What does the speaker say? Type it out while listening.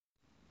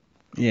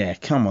Yeah,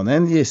 come on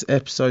then. Yes,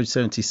 episode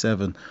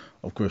 77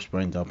 of Griff's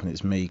Brain Dump, and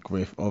it's me,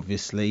 Griff,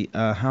 obviously.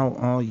 How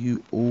are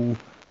you all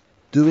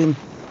doing?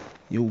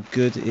 You all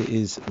good? It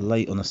is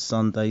late on a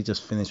Sunday.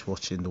 Just finished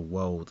watching the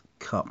World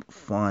Cup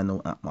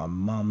final at my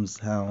mum's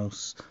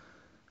house.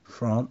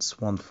 France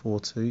won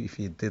 4-2, if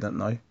you didn't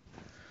know.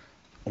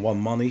 I won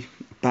money.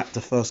 Back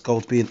the first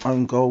goal to be an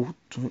own goal.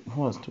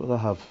 What did I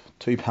have?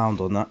 £2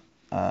 on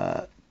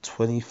that.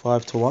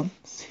 25 to 1.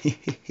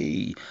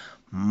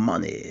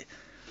 Money.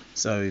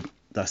 So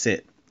that's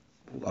it.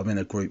 I'm in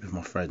a group with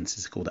my friends.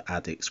 It's called the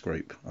Addicts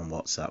group on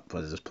WhatsApp,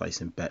 where they're just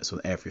placing bets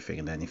on everything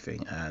and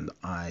anything. And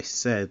I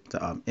said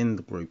that I'm in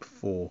the group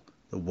for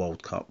the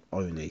World Cup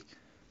only.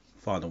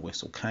 Final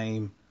whistle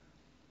came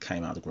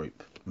out of the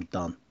group. I'm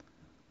done.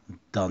 I'm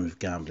done with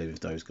gambling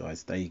with those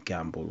guys. They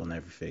gamble on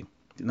everything.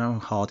 You know how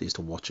hard it is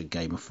to watch a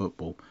game of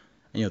football,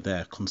 and you're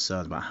there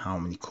concerned about how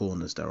many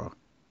corners there are.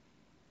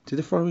 Did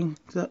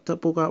that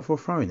ball go out for a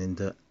throw in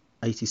the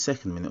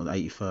 82nd minute or the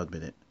 83rd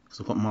minute? Because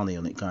I've got money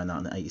on it going out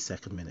in the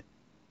 82nd minute.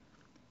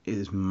 It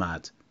is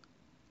mad.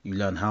 You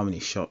learn how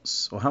many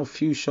shots, or how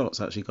few shots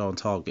actually go on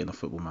target in a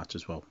football match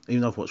as well.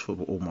 Even though I've watched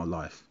football all my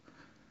life,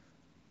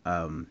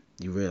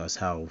 you realise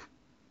how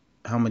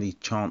many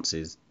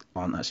chances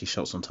aren't actually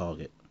shots on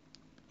target.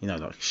 You know,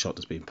 like a shot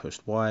that's been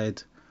pushed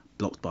wide,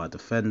 blocked by a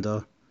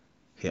defender,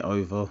 hit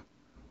over,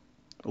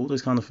 all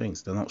those kind of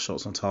things. They're not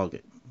shots on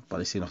target, but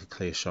they seem like a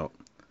clear shot.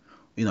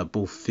 You know,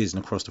 ball fizzing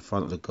across the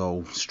front of the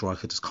goal,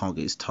 striker just can't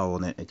get his toe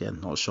on it.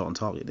 Again, not a shot on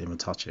target, didn't even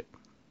touch it.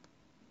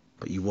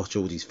 But you watch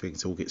all these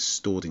things, it all gets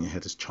stored in your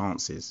head as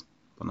chances.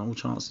 But not all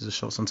chances are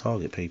shots on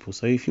target, people.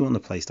 So if you want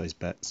to place those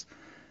bets,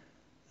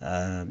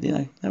 have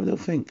a little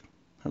think.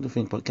 Have a little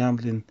think. But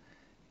gambling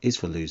is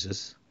for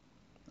losers.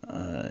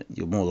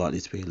 You're more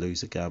likely to be a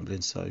loser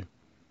gambling, so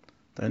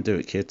don't do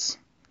it, kids.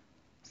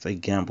 Stay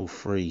gamble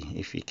free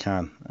if you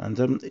can.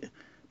 And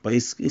but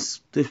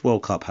this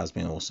World Cup has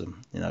been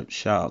awesome. You know,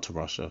 shout out to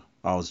Russia.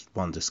 I was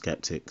one of the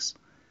skeptics.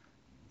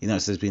 You know,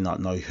 there's been like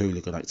no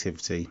hooligan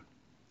activity.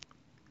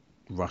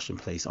 Russian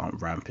police aren't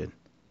ramping.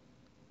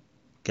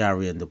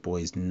 Gary and the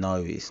boys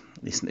know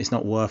it's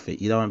not worth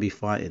it. You don't want to be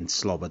fighting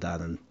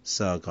Slobodan and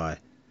Sergei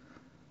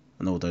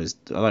and all those.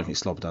 I don't think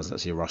Slobodan's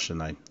actually a Russian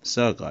name.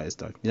 Sergei is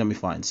though. You don't be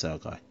fighting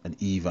Sergei and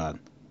Ivan.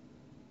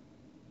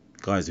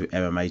 Guys with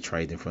MMA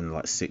training from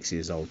like 6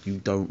 years old. You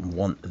don't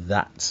want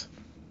that.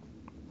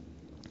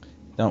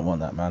 You don't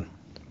want that, man.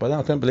 But no,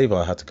 I couldn't believe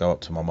I had to go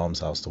up to my mum's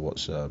house to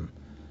watch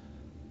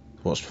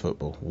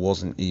football. It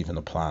wasn't even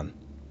a plan.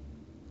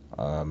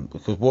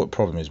 Because what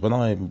problem is, when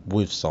I'm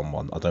with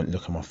someone, I don't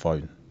look at my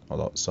phone a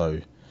lot. So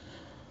I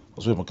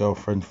was with my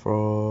girlfriend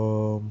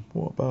from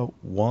about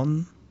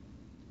one?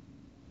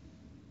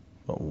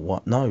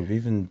 No,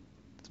 even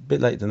a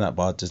bit later than that.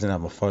 But I just didn't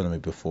have my phone on me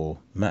before.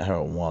 Met her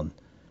at 1.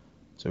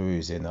 So we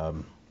was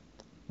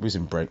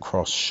in Brent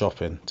Cross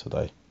shopping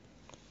today,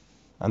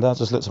 and I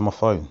just looked at my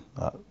phone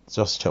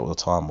just to check what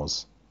the time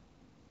was.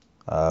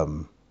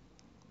 Or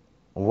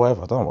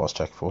whatever. I don't know what I was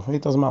checking for.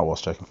 It doesn't matter what I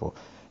was checking for.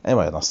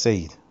 Anyway, and I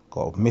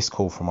got a missed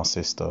call from my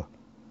sister,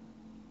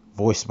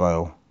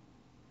 voicemail,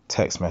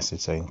 text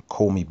message saying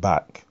call me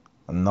back,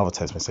 another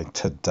text message saying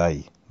today,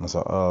 and I was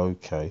like, oh,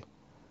 okay.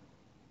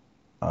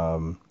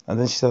 And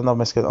then she said another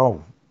message,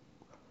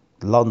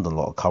 London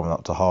lot are coming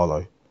up to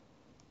Harlow,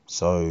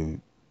 so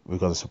we're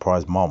going to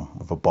surprise mum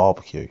with a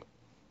barbecue.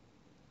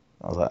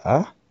 I was like,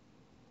 and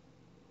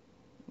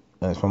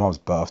it's my mum's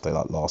birthday,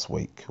 like last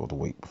week or the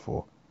week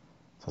before,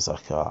 so I was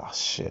like,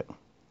 shit,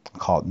 I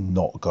can't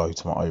not go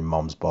to my own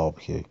mum's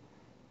barbecue.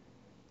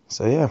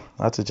 So yeah,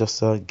 I had to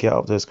just get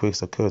up there as quick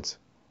as I could.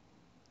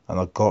 And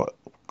I got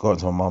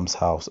into my mum's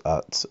house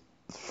at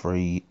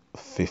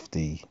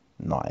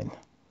 3:59,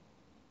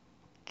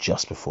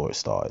 just before it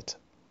started.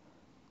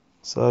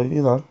 So,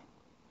 you know,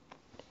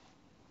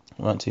 it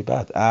wasn't too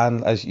bad.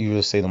 And as you would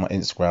have seen on my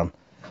Instagram,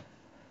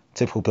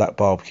 typical black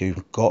barbecue,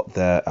 got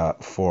there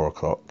at 4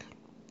 o'clock.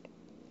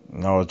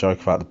 No joke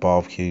about the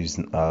barbecues.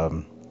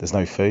 There's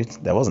no food.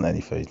 There wasn't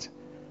any food.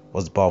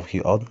 Was the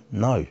barbecue on?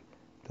 No.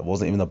 There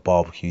wasn't even a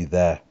barbecue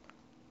there.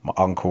 My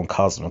uncle and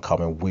cousin were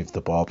coming with the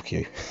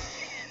barbecue.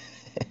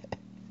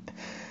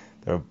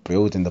 They were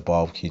building the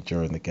barbecue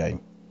during the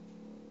game.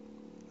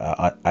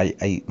 I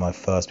ate my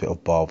first bit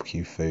of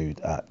barbecue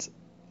food at,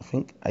 I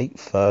think,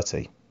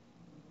 8:30.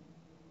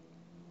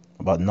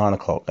 About 9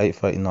 o'clock.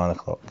 8:30, 9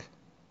 o'clock.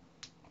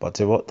 But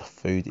do you know what? The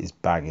food is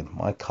banging.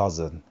 My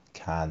cousin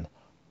can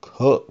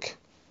cook.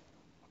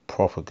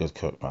 Proper good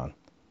cook, man.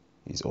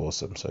 He's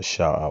awesome. So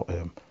shout out to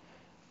him.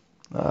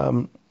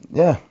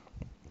 Yeah.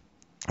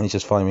 And it's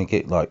just funny when you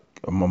get like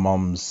my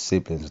mum's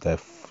siblings there.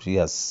 She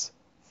has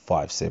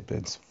 5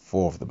 siblings,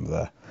 4 of them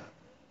there,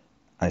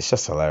 and it's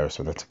just hilarious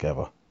when they're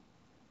together.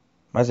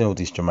 Imagine all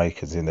these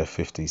Jamaicans in their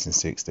 50s and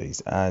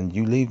 60s, and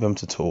you leave them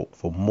to talk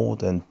for more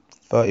than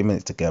 30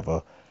 minutes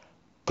together.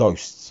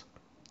 Ghosts.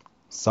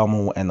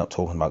 Someone will end up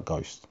talking about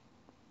ghosts.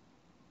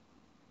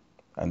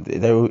 And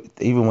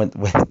even when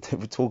they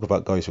would talk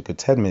about ghosts for a good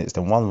 10 minutes,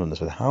 then one of them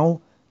said, how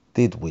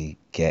did we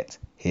get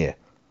here?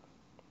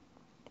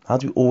 How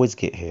do we always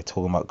get here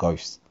talking about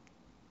ghosts?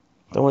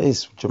 know what it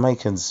is?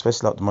 Jamaicans,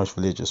 especially like the most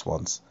religious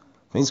ones,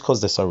 I think it's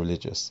because they're so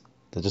religious.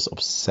 They're just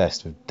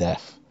obsessed with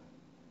death.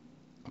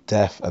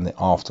 Death and the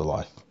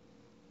afterlife.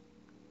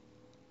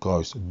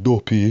 Ghost.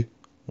 Dopey.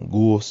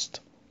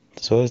 Ghost.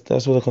 So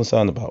that's what they're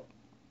concerned about.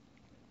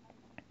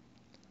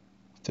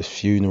 The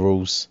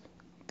funerals.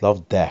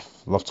 Love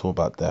death. Love talking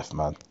about death,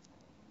 man.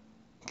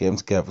 Get them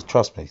together.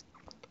 Trust me.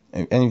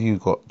 If any of you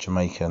got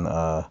Jamaican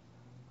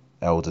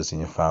elders in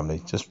your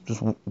family, just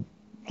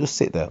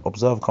sit there.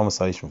 Observe a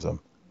conversation with them.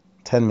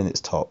 10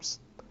 minutes tops.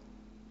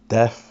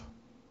 Death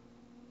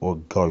or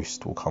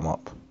ghost will come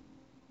up.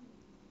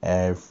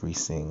 Every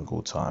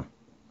single time.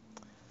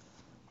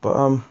 But I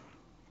don't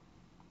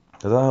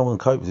know how I'm going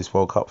to cope with this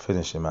World Cup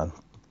finishing, man.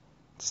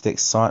 Just the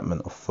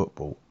excitement of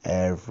football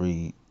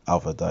every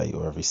other day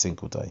or every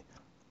single day.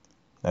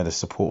 The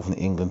support from the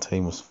England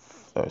team was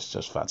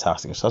just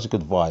fantastic. It's such a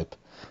good vibe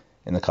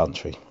in the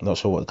country. I'm not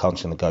sure what the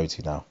country's going to go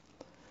to now.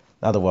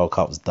 Now the World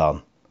Cup's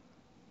done.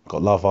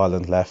 Got Love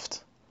Island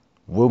left.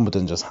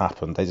 Wimbledon just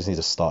happened. They just need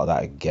to start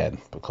that again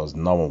because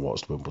no one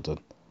watched Wimbledon.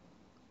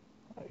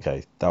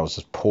 Okay, that was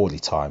just poorly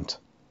timed.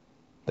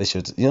 They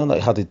should,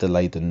 like how they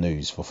delayed the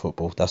news for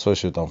football. That's what they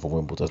should have done for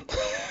Wimbledon.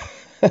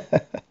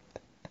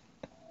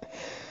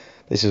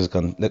 They should have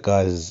gone, look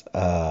guys,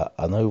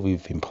 I know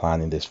we've been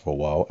planning this for a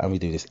while and we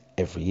do this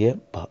every year,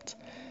 but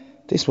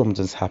this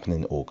Wimbledon's happening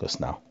in August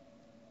now.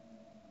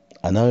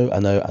 I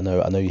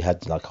know you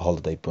had like a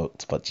holiday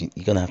booked, but you're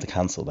going to have to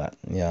cancel that.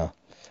 Yeah.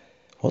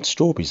 What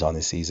strawberries are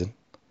this season?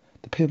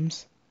 The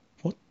Pims?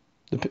 What?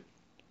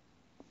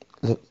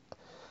 Look,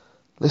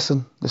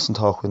 listen,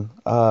 Tarquin.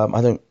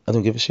 I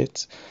don't give a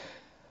shit.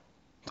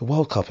 The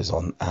World Cup is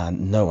on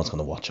and no one's going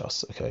to watch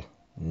us, okay?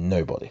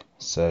 Nobody.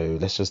 So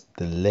let's just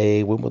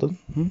delay Wimbledon.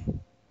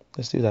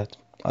 Let's do that.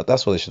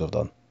 That's what they should have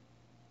done.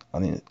 I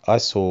mean, I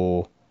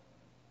saw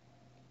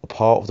a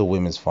part of the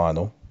women's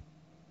final.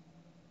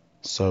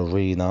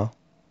 Serena,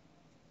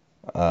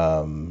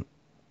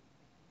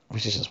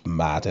 which is just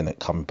mad, isn't it?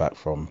 Coming back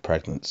from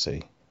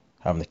pregnancy,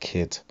 having a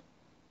kid.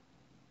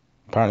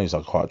 Apparently, it was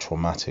like quite a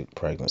traumatic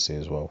pregnancy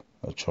as well,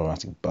 a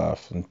traumatic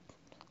birth, and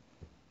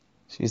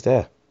she's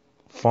there.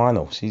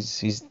 Final.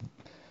 She's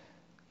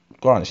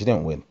granted she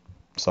didn't win,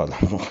 so I'm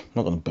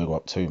not going to big her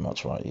up too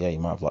much, right? Yeah, you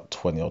might have like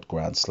 20 odd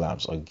Grand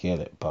Slams, I get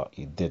it, but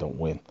you didn't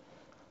win.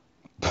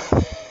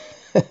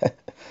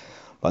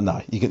 But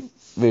no, it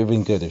would have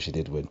been good if she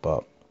did win,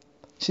 but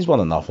she's won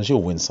enough and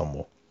she'll win some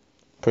more.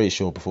 Pretty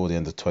sure before the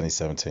end of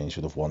 2017 she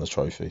would have won the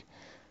trophy.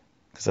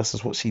 Because that's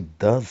just what she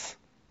does.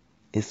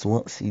 It's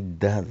what she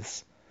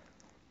does.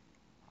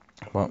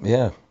 But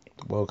yeah,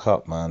 the World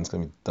Cup, man, it's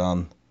going to be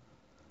done.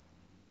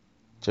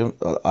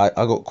 I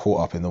got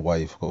caught up in the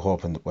wave. Got caught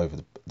up in the wave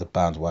of the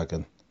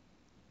bandwagon.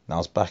 And I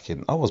was back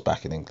in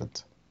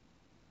England.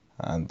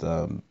 And,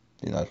 the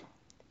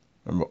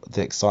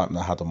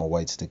excitement I had on my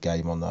way to the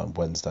game on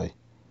Wednesday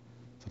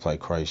to play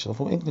Croatia. I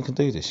thought England can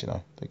do this,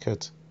 they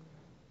could.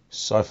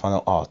 So I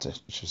found out, I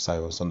should say I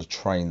was on the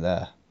train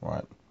there,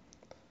 right?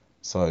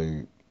 So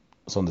I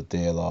was on the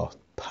DLR,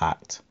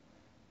 packed.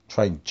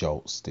 Train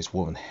jolts. This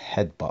woman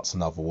headbutts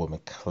another woman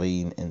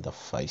clean in the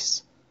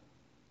face.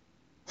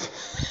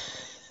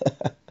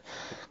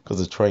 Because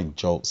the train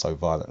jolts so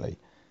violently.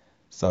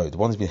 So the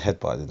one who's been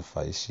headbutted in the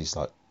face, she's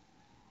like,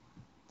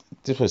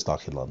 this was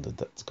like in London,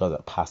 that's got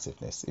that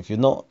passiveness. If you're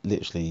not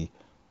literally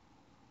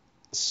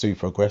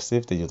super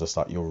aggressive, then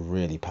you're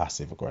really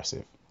passive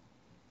aggressive.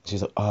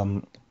 She's like,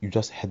 you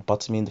just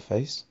headbutted me in the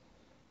face?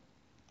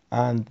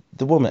 And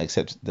the woman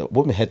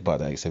headbutted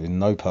her, accepted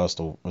no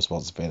personal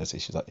responsibility.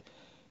 She's like,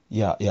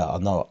 yeah, I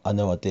know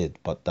I did,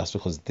 but that's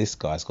because this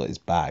guy's got his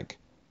bag.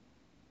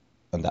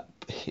 And that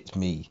hit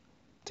me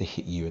to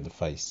hit you in the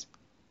face.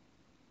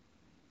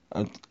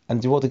 And do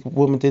you know what the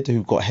woman did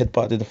who got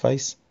headbutted in the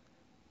face?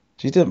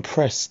 She didn't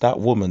press that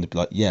woman to be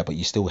like, yeah, but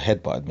you still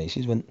headbutted me.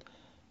 She went,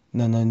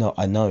 no,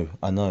 I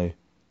know.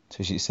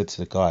 So she said to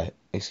the guy,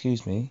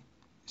 excuse me.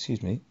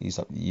 He's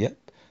like, yep.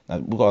 Now,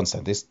 we've got to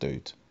understand, this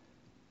dude,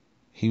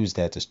 he was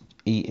there just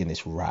eating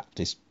this wrap,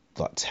 this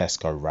like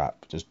Tesco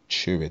wrap, just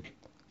chewing.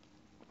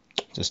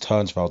 Just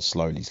turns around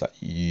slowly. He's like,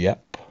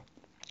 yep.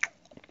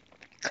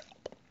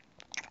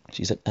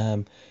 She said,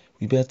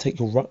 you better take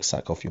your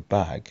rucksack off your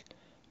bag,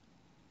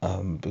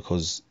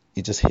 because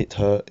it just hit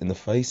her in the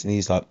face. And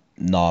he's like,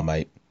 nah,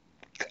 mate.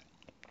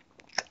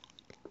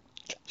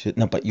 She said,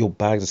 no, but your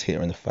bag just hit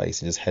her in the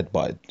face and just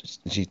headbutted.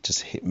 She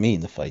just hit me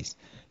in the face.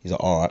 He's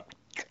like, all right,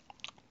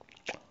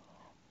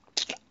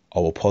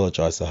 I'll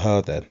apologise to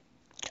her then.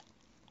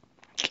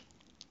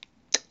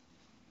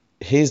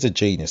 Here's the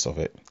genius of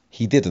it.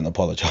 He didn't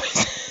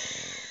apologise.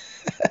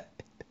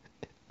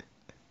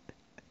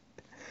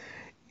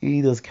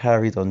 He just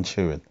carried on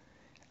chewing.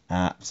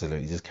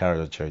 Absolutely, just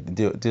carried on chewing.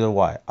 Do you know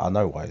why? I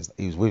know why.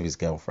 He was with his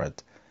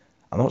girlfriend.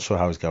 I'm not sure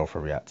how his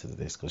girlfriend reacted to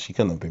this because she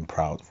couldn't have been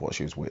proud of what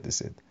she was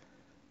witnessing.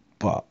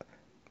 But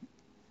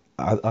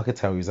I could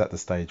tell he was at the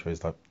stage where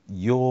he's like,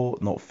 you're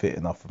not fit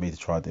enough for me to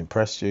try to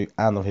impress you,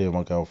 and I'm here with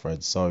my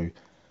girlfriend, so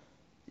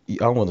there's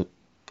going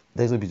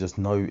to be just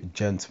no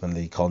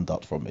gentlemanly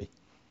conduct from me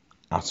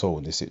at all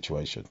in this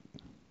situation.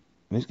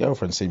 And his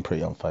girlfriend seemed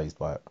pretty unfazed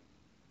by it.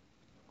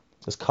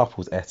 Just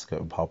couples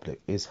etiquette in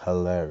public is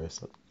hilarious.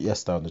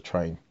 Yesterday on the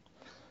train,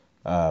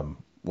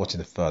 watching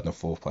the third and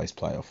fourth place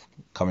playoff,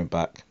 coming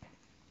back,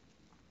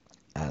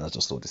 and I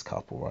just saw this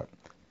couple, right?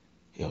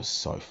 It was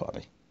so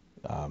funny.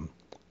 Um,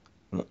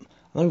 I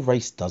know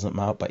race doesn't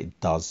matter, but it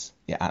does.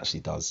 It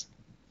actually does.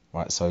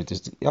 Right, so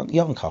this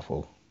young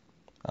couple,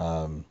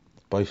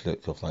 both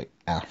looked of like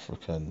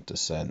African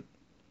descent.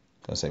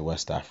 I'm gonna say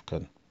West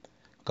African.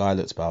 Guy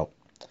looks about.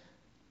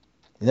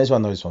 There's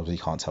one of those ones where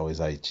you can't tell his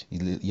age.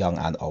 He's young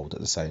and old at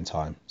the same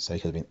time. So he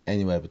could have been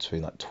anywhere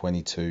between like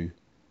 22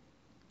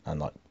 and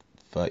like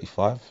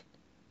 35.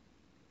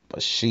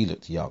 But she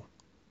looked young.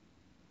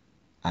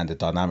 And the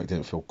dynamic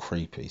didn't feel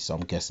creepy. So I'm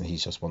guessing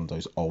he's just one of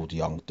those old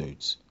young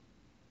dudes.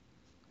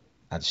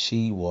 And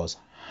she was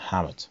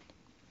hammered.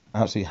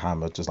 Absolutely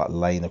hammered, just like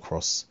laying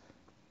across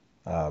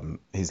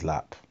his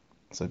lap.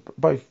 So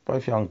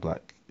both young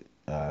black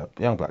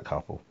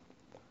couple.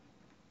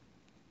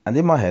 And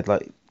in my head,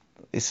 like,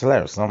 it's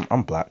hilarious.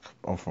 I'm black.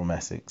 I'm from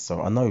Essex,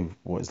 so I know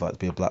what it's like to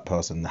be a black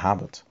person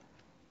hammered.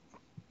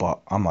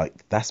 But I'm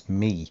like, that's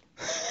me.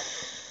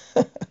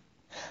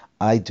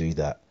 I do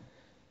that.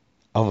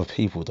 Other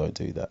people don't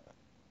do that.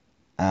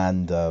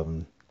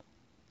 And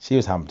she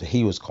was hammered.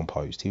 He was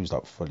composed. He was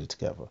like fully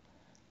together.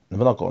 And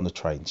when I got on the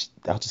train,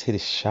 I just hear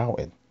this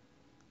shouting.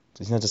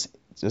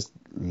 Just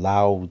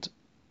loud,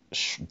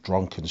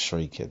 drunken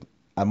shrieking.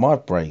 And my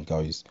brain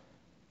goes,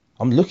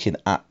 I'm looking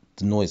at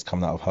the noise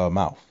coming out of her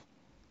mouth.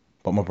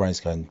 But my brain's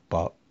going,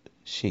 but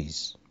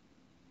she's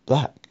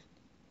black.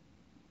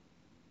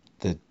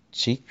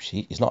 She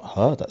it's not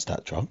her that's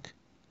that drunk.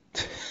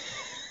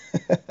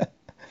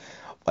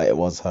 But it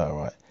was her,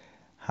 right?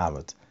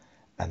 Hammered.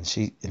 And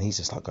he's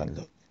just like going,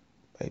 look,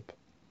 babe,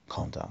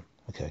 calm down,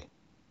 okay?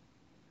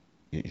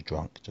 You're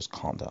drunk, just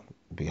calm down.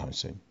 We'll be home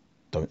soon.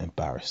 Don't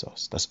embarrass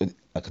us. That's what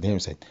I can hear him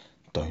saying,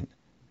 don't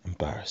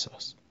embarrass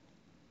us.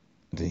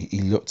 And then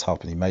he looked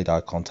up and he made eye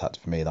contact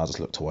with me, and I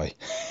just looked away.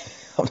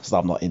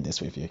 I'm not in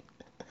this with you.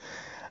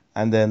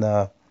 And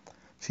then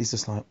she's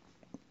just like,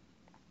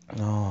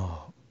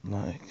 oh,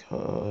 like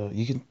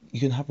you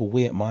can have a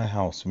wee at my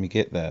house when we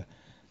get there.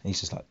 And he's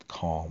just like,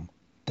 calm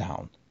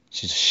down.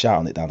 She's just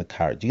shouting it down the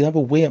carriage. You can have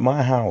a wee at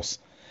my house.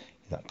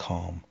 He's like,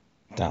 calm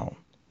down,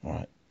 all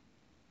right?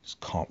 Just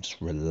calm, just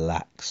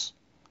relax.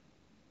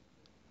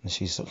 And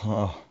she's like,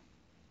 oh.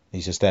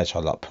 He's just there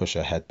trying to like push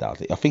her head down.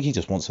 I think he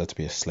just wants her to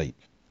be asleep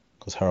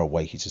because her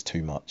awake is just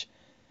too much.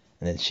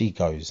 And then she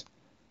goes,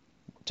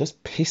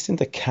 just piss in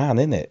the can,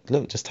 innit?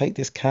 Look, just take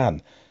this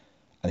can.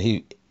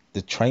 And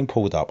the train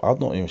pulled up. I'm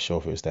not even sure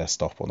if it was their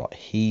stop or not.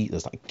 He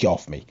was like, get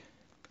off me.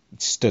 He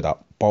stood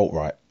up, bolt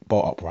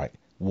upright,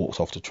 walks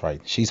off the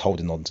train. She's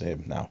holding on to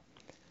him now.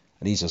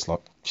 And he's just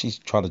like, she's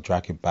trying to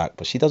drag him back,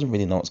 but she doesn't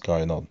really know what's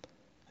going on.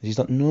 And she's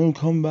like, no,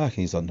 come back.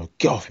 And he's like, no,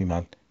 get off me,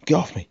 man. Get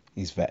off me.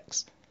 He's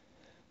vexed.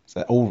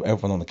 So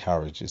everyone on the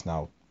carriage is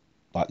now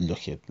like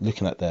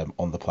looking at them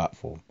on the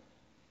platform.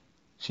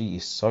 She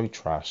is so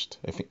trashed.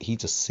 If he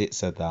just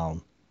sits her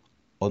down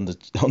on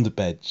the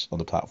bench on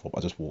the platform,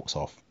 and just walks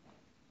off.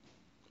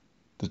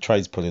 The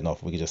train's pulling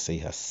off. We can just see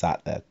her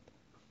sat there,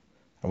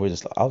 and we're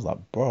just like, I was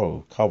like,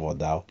 bro, come on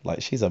now.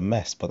 Like, she's a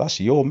mess, but that's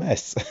your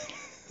mess.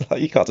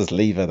 Like, you can't just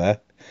leave her there.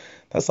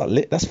 That's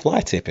like that's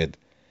fly tipping.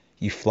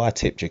 You fly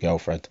tipped your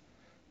girlfriend.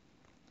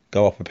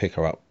 Go up and pick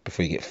her up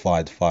before you get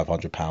fined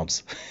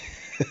 £500.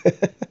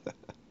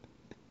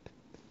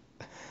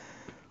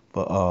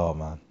 But oh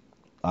man,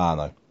 I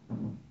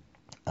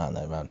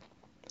know, man.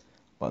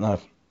 But no,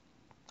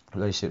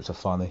 relationships are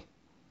funny.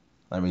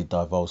 I don't really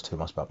divulge too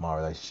much about my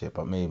relationship,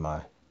 but me and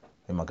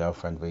my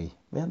girlfriend, we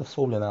had a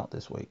falling out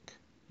this week.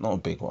 Not a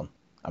big one,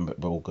 and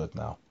we're all good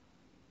now.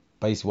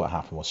 Basically, what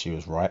happened was she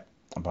was right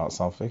about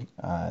something,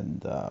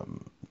 and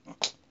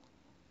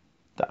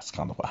that's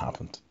kind of what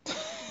happened.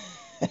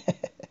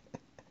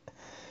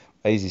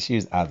 Basically, she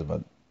was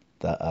adamant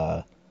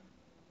that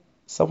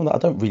someone that I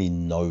don't really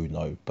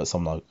know, but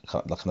someone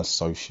like an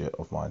associate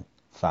of mine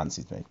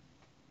fancied me.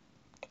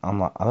 I'm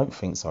like, I don't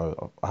think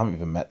so. I haven't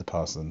even met the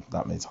person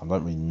that many times. I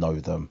don't really know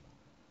them.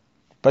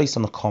 Based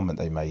on a comment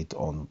they made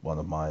on one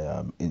of my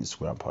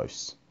Instagram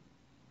posts.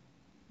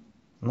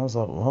 And I was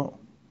like, what?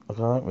 Like,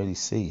 I don't really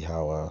see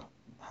how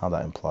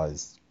that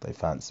implies they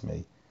fancy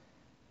me.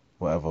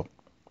 Whatever.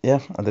 Yeah,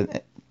 and then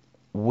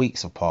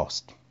weeks have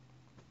passed.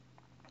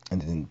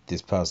 And then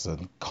this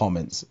person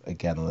comments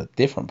again on a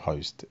different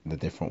post in a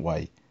different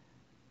way.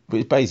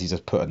 But it's basically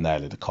just put a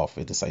nail in the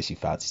coffin to say she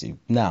fancies you.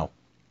 Now,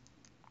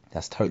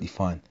 that's totally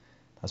fine.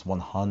 That's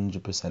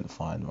 100%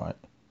 fine, right?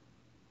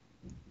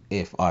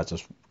 If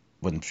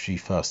when she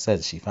first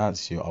said she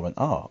fancies you, I went,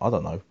 oh, I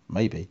don't know,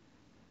 maybe.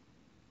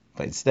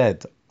 But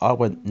instead, I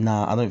went,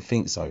 nah, I don't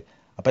think so.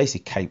 I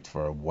basically caped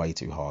for her way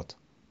too hard.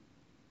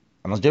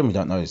 And I generally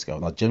don't know this girl,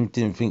 and I generally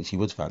didn't think she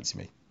would fancy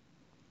me.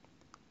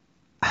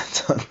 And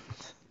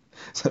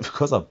so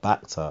because I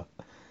backed her,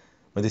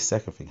 when this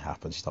second thing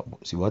happened, she's like,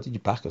 see, why did you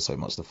back her so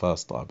much the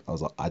first time? I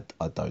was like,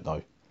 I don't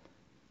know.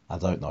 I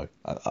don't know.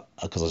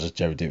 Because I just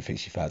generally didn't think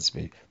she fancied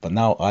me. But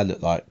now I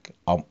look like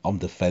I'm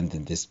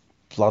defending this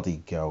bloody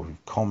girl who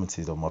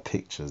commented on my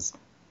pictures,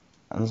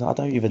 and I was like,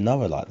 I don't even know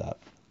her like that.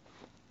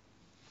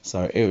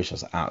 So it was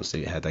just an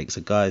absolute headache.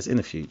 So guys, in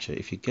the future,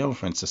 if your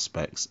girlfriend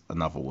suspects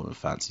another woman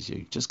fancies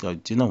you, just go,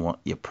 do you know what?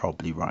 You're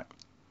probably right.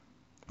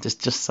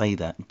 Just say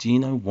that. Do you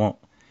know what?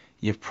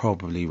 You're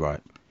probably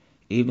right.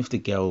 Even if the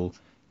girl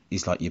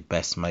is like your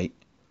best mate,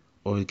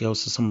 or the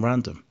girl's just some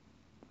random.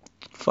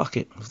 Fuck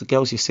it. If the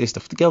girl's your sister,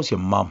 if the girl's your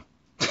mum,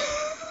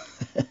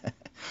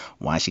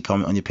 why is she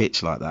comment on your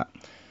picture like that?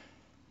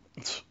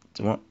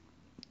 Do you what?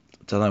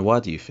 Don't know. Why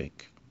do you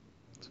think?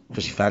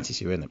 Because she fancies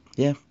you, innit?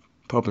 Yeah,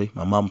 probably.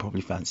 My mum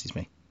probably fancies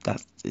me.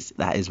 That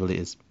is what it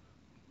is.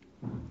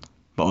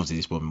 But obviously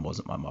this woman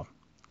wasn't my mum,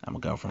 and my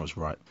girlfriend was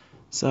right.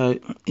 So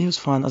it was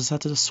fine. I just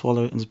had to just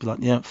swallow it and just be like,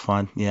 yeah,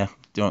 fine, yeah,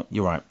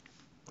 you're right.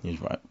 He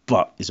was right.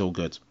 But it's all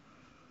good.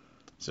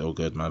 It's all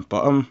good, man.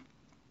 But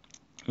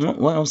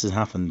what else has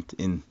happened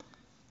in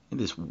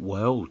this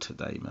world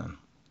today, man?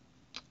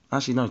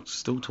 Actually, no.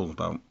 Still talking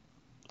about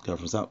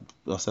girlfriends. I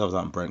said I was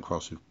out in Brent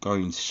Cross. We're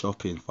going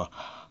shopping for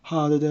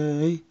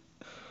holiday.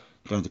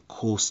 Going to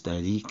Costa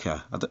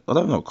Rica. I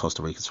don't know what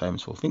Costa Rica's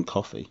famous for. I think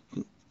coffee.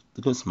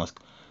 They've got some nice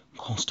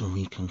Costa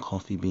Rican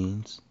coffee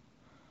beans.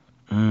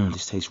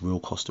 This tastes real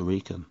Costa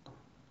Rican.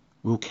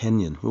 Real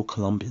Kenyan. Real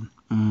Colombian.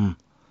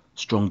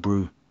 Strong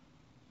brew.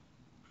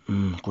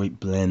 Great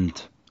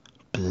blend.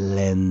 I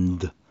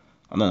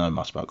don't know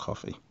much about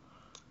coffee.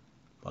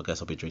 But I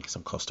guess I'll be drinking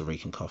some Costa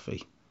Rican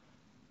coffee.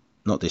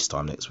 Not this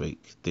time next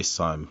week. This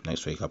time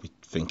next week I'll be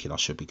thinking I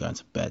should be going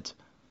to bed.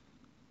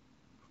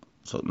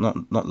 So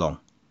not long.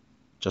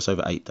 Just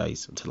over 8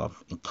 days until I'm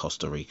in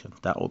Costa Rica.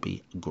 That will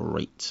be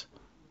great.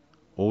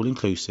 All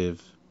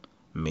inclusive.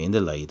 Me and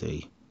the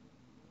lady.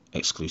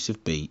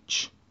 Exclusive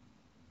beach.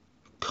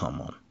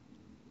 Come on.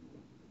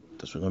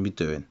 That's what we're going to be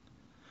doing.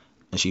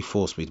 And she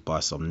forced me to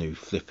buy some new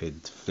flipping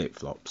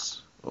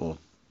flip-flops. Or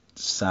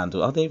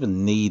sandals. I don't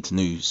even need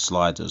new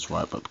sliders,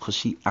 right? But because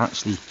she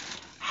actually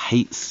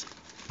hates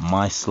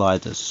my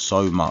sliders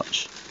so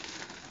much,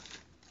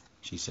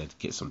 she said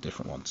get some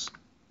different ones.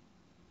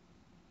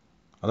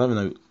 I don't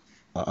even know.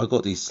 I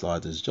got these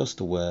sliders just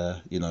to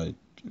wear, in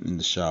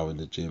the shower, in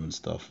the gym and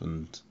stuff,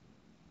 and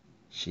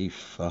she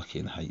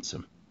fucking hates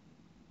them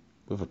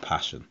with a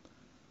passion.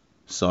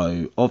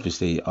 So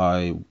obviously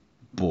I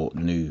bought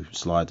new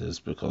sliders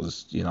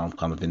because I'm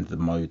kind of in the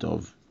mode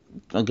of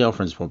my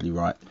girlfriend's probably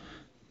right.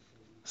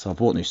 So I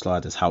bought new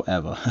sliders.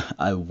 However,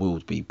 I will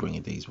be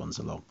bringing these ones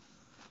along,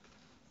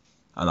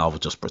 and I will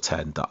just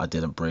pretend that I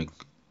didn't bring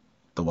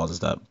the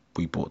ones that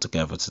we bought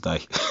together today.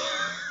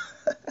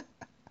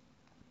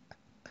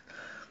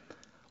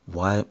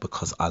 Why?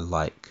 Because I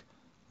like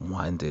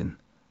winding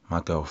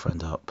my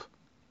girlfriend up.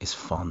 It's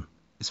fun.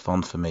 It's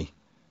fun for me.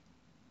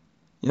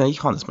 You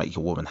can't just make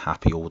your woman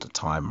happy all the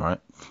time, right?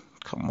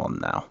 Come on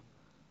now.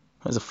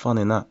 Where's the fun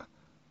in that?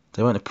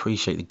 They won't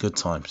appreciate the good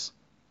times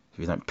if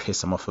you don't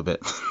piss them off a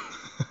bit.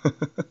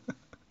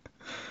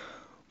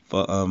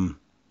 But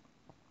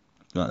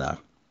no,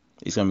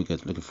 it's gonna be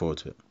good. Looking forward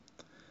to it.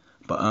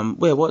 But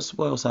what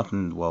else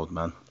happened in the world,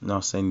 man? I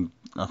think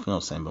I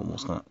was saying about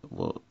what's gonna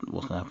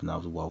happen now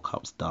the World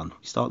Cup's done.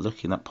 We start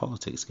looking at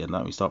politics again,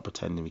 don't we? Start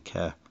pretending we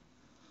care.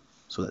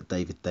 So that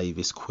David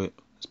Davis quit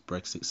as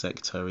Brexit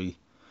secretary,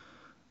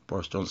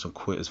 Boris Johnson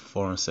quit as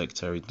foreign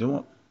secretary. Do you know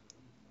what?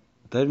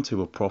 Them two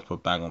were proper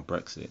bang on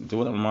Brexit. Do you know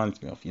what that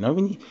reminds me of?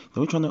 When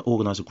you're trying to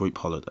organise a group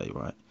holiday,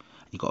 right?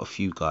 You got a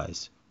few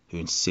guys who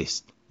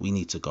insist we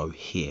need to go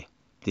here.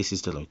 This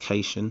is the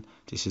location,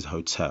 this is the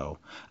hotel,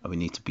 and we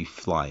need to be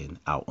flying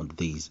out on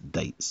these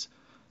dates.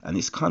 And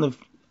it's kind of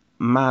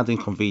mad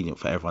inconvenient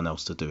for everyone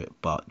else to do it,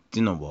 but do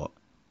you know what?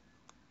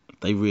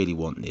 They really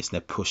want this, and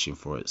they're pushing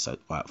for it, so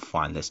right,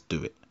 fine, let's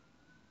do it.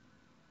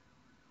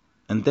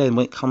 And then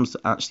when it comes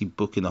to actually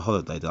booking a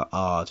holiday, they're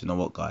like, do you know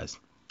what, guys?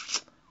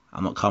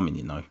 I'm not coming,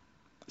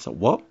 It's like,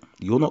 what?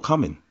 You're not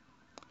coming?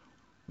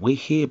 We're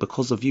here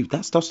because of you.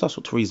 That's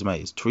what Theresa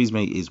May is. Theresa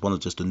May is one of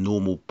just the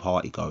normal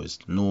party goers,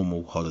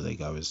 normal holiday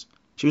goers.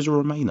 She was a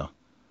Remainer.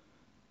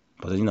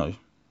 But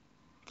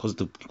because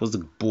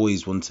the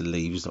boys want to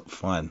leave, it's like,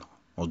 fine,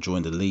 I'll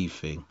join the leave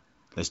thing.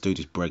 Let's do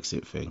this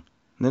Brexit thing.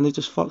 And then they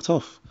just fucked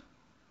off.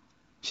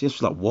 She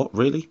was like, what,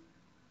 really?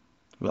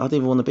 I don't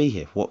even want to be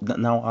here. What?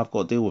 Now I've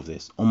got to deal with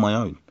this on my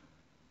own.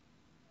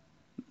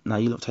 Now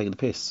you lot taking the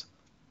piss.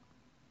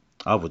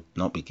 I would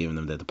not be giving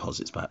them their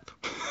deposits back.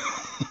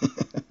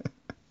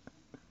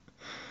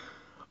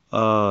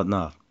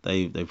 No,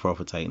 they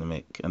proper taking the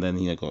mick. And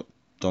then got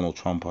Donald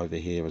Trump over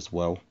here as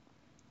well.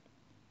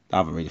 I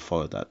haven't really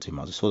followed that too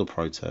much. I saw the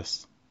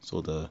protests,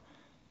 saw the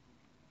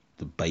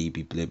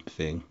baby blimp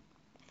thing.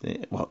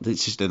 Well,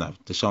 it's just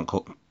don't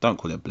call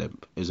it a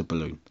blimp. It was a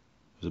balloon.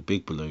 It was a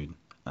big balloon.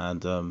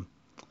 And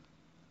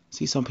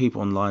see some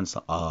people online say,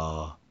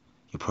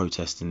 you're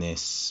protesting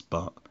this,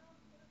 but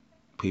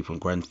people in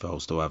Grenfell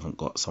still haven't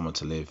got somewhere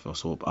to live. I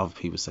saw other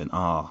people saying,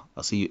 I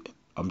see you,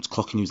 I'm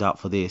clocking you out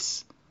for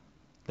this.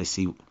 Let's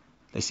see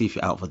if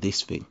you're out for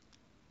this thing.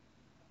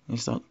 And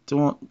it's like, do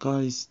you know what,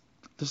 guys?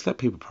 Just let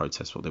people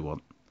protest what they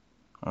want.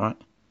 Alright?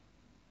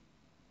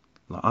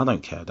 Like, I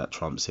don't care that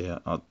Trump's here.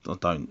 I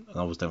don't. And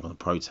I was never going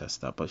to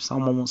protest that. But if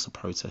someone wants to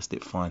protest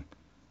it, fine.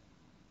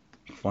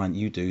 Fine,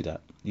 you do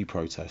that. You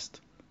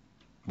protest.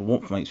 But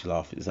what makes me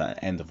laugh is at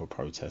the end of a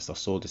protest. I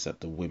saw this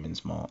at the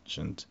Women's March,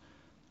 and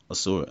I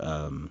saw it.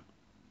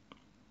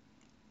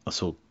 I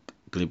saw a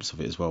glimpse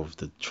of it as well with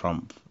the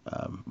Trump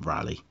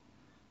rally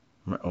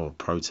or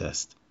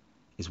protest.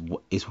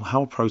 Is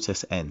how a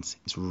protest ends.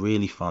 It's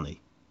really funny.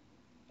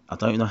 I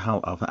don't know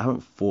how. I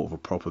haven't thought of a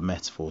proper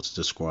metaphor to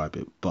describe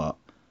it, but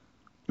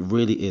it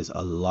really is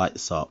a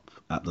lights up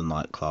at the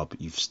nightclub,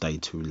 you've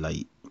stayed too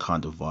late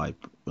kind of vibe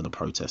when the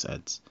protest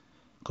ends.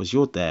 Because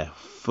you're there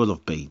full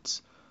of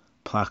beads,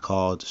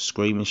 placard,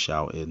 screaming,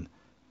 shouting,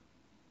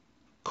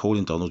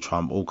 calling Donald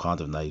Trump all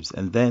kinds of names.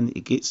 And then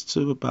it gets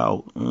to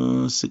about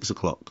 6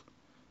 o'clock.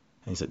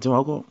 And he said,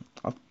 I've got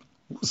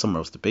somewhere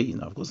else to be, you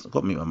know, I've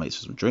got to meet my mates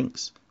for some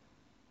drinks.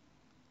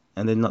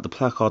 And then like, the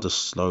placard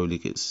just slowly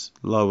gets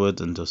lowered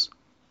and just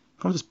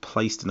kind of just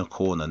placed in a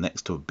corner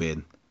next to a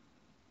bin.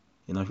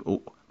 You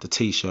know, the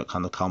t-shirt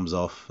kind of comes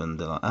off, and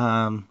they're like,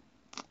 I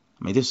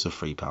mean, this is a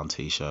 £3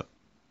 t-shirt.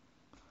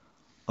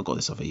 I got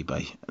this off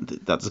eBay. And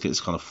that just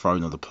gets kind of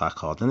thrown on the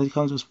placard, and then they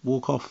kind of just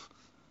walk off,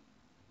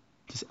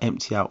 just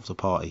empty out of the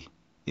party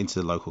into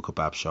the local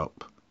kebab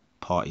shop.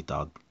 Party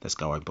done. Let's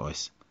go home,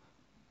 boys.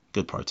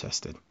 Good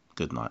protesting.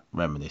 Good night.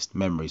 Reminisced.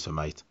 Memories were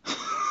made.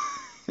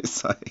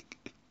 It's like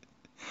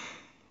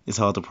it's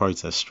hard to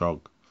protest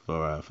strong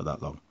for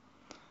that long.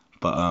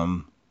 But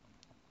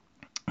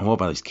and what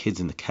about those kids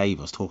in the cave?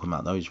 I was talking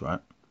about those,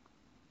 right?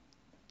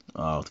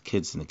 Oh, the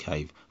kids in the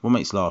cave. What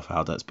makes laugh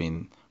how that's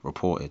been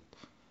reported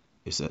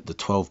is that the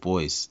 12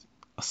 boys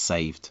are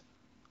saved.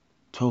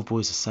 12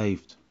 boys are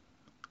saved.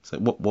 So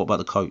what about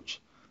the coach?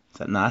 It's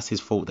like, nah, that's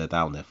his fault they're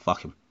down there.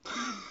 Fuck him.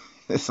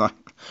 It's like,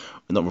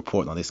 we're not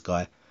reporting on this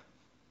guy.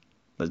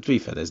 But to be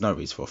fair, there's no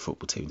reason for a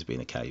football team to be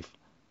in a cave.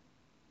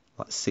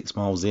 Like 6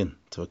 miles in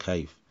to a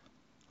cave.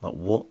 Like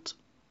what?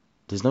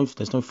 There's no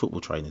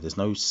football training. There's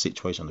no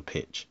situation on the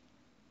pitch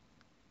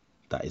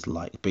that is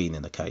like being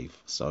in a cave.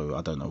 So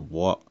I don't know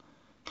what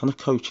kind of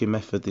coaching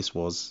method this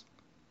was.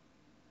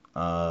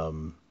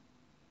 You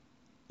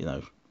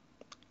know,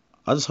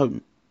 I just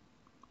hope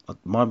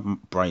my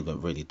brain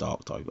went really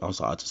dark though. I was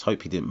like, I just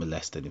hope he didn't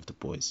molest any of the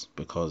boys,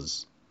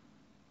 because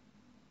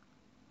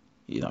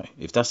you know,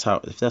 if that's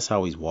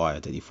how he's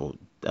wired, then he thought,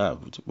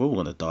 we're all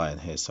gonna die in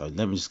here, so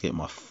let me just get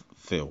my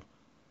fill,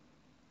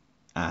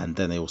 and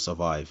then they all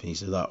survive. And he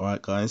said, like, all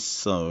right, guys,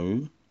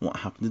 so what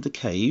happened in the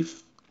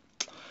cave?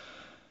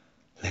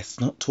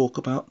 Let's not talk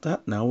about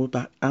that. Now we're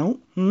back out.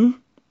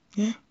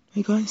 Yeah.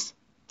 Hey guys.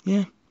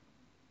 Yeah.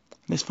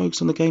 Let's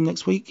focus on the game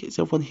next week. Is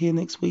everyone here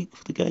next week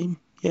for the game?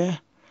 Yeah.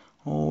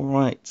 All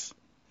right.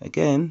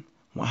 Again,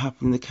 what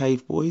happened in the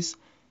cave, boys?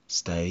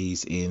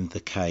 Stays in the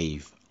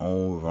cave.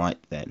 All right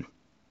then.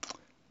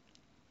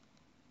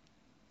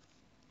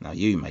 Now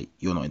you, mate,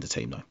 you're not in the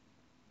team though.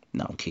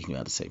 No, I'm kicking you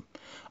out of the team.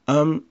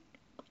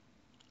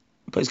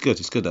 But it's good.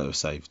 It's good that they were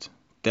saved.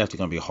 Definitely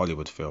going to be a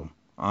Hollywood film.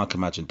 I can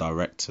imagine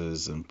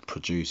directors and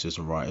producers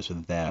and writers were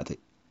there at the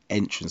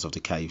entrance of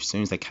the cave. As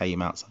soon as they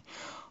came out, it's like,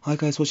 hi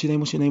guys, what's your name?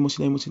 What's your name? What's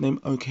your name? What's your name?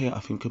 Okay, I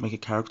think we could make a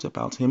character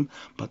about him.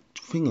 But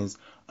the thing is,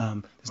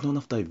 there's not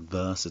enough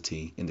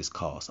diversity in this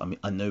cast. I mean,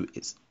 I know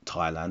it's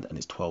Thailand and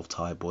it's 12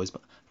 Thai boys,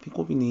 but I think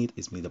what we need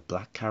is a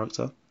black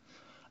character.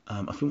 I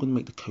think we're going to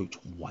make the coach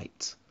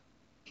white.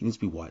 He needs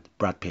to be white.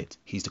 Brad Pitt,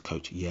 he's the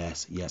coach.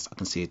 Yes, I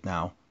can see it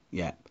now.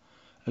 Yeah.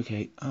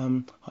 Okay,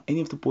 are any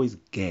of the boys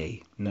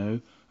gay?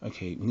 No.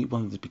 Okay, we need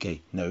one of them to be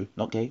gay. No,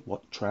 not gay.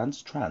 What?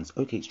 Trans? Trans.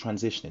 Okay, it's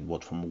transitioning.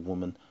 What, from a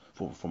woman,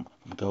 from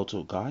a girl to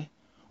a guy?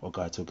 Or a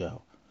guy to a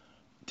girl?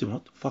 Do you know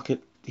what? Fuck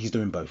it. He's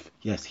doing both.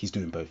 Yes, he's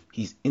doing both.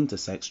 He's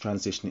intersex,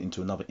 transitioning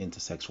into another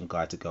intersex from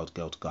guy to girl to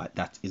girl to guy.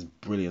 That is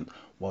brilliant.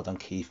 Well done,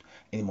 Keith.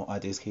 Any more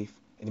ideas, Keith?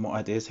 Any more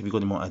ideas? Have you got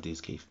any more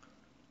ideas, Keith?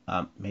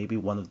 Maybe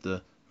one of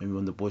the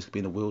boys could be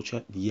in a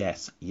wheelchair.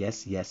 Yes.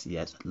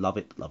 Love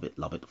it.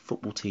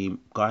 Football team,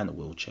 guy in a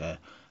wheelchair.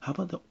 How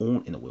about they're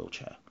all in a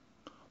wheelchair?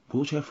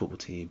 Wheelchair football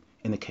team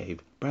in a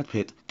cave. Brad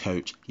Pitt,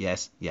 coach.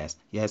 Yes.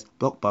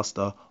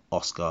 Blockbuster,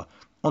 Oscar,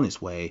 on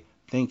its way.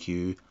 Thank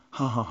you.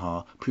 Ha ha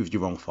ha. Proved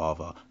you wrong,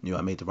 father. Knew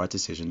I made the right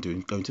decision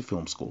going to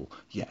film school.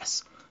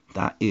 Yes,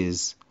 that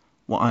is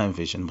what I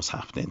envisioned was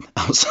happening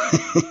outside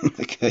in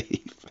the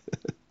cave.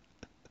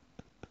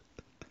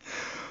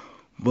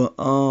 But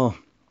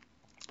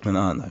and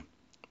I know.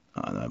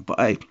 But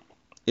hey,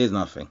 here's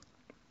nothing.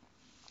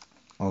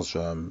 I was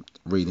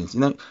reading, you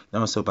know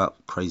myself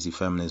about crazy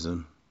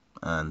feminism,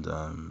 and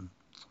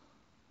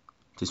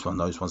this one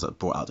of those ones that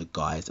brought out the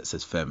guys that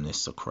says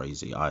feminists are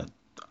crazy. I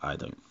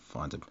don't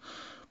find them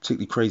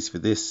particularly crazy for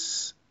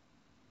this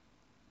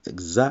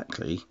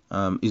exactly.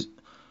 Is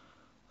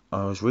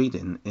I was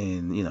reading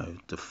in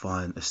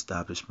Defiant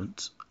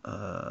Establishment,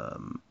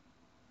 The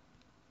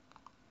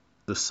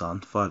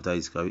Sun, 5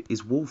 days ago.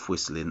 Is wolf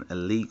whistling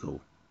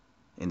illegal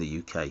in the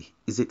UK?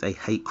 Is it a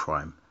hate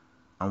crime?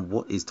 And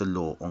what is the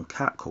law on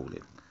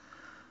catcalling?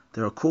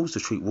 There are calls to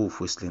treat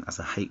wolf whistling as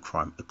a hate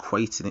crime,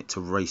 equating it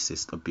to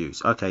racist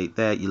abuse. Okay,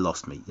 there you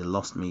lost me. You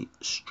lost me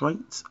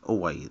straight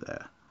away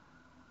there.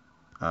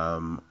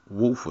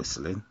 Wolf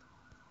whistling.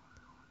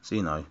 So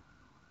the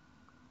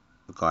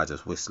guy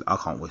just whistling. I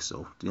can't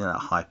whistle. That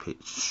high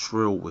pitched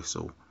shrill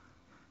whistle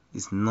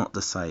is not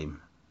the same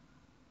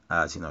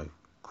as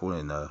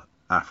calling an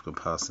African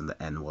person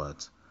the N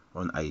word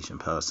or an Asian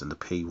person the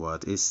P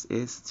word. It's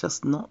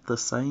just not the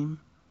same.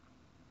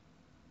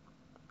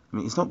 I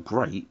mean, it's not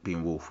great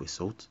being wolf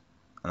whistled,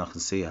 and I can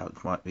see how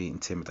it might be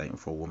intimidating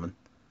for a woman.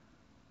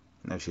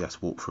 She has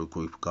to walk through a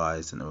group of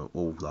guys and they're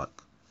all like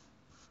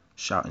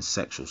shouting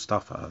sexual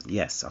stuff at her.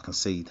 Yes, I can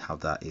see how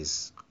that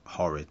is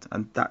horrid,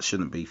 and that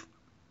shouldn't be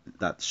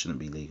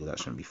legal. That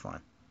shouldn't be fine.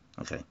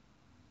 Okay,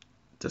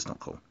 just not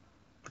cool.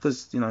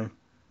 Because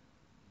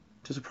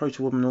just approach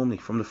a woman normally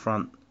from the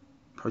front.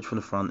 Approach from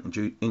the front and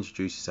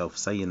introduce yourself.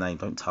 Say your name.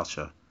 Don't touch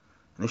her.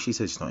 And if she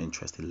says she's not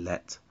interested,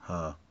 let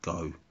her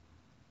go.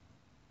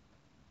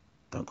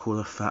 Don't call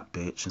her a fat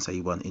bitch and say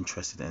you weren't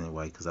interested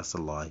anyway, because that's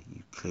a lie.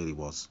 You clearly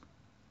was.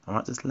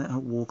 Alright, just let her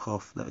walk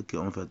off. Let her get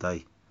on with her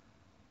day.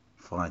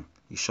 Fine.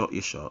 You shot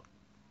your shot.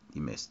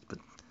 You missed. But,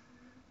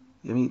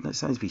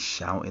 it's not to be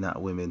shouting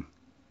at women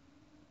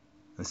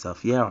and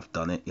stuff. Yeah, I've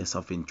done it. Yes,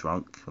 I've been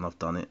drunk when I've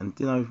done it. And,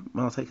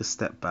 when I take a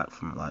step back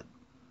from it,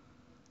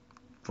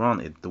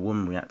 granted, the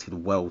woman reacted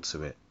well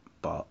to it,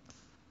 but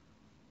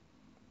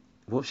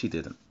what if she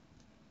didn't?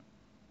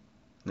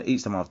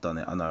 Each time I've done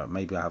it, I know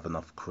maybe I have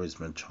enough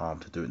charisma and charm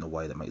to do it in a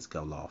way that makes a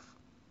girl laugh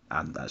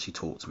and actually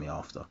talk to me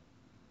after.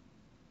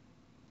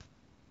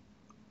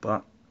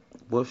 But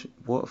what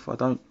if I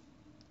don't?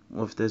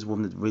 What if there's a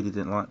woman that really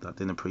didn't like that,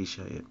 didn't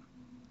appreciate it?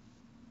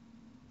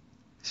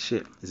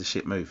 Shit, it's a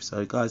shit move.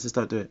 So guys, just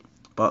don't do it.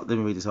 But let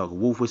me read this article.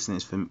 Wolf whistling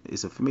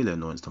is a familiar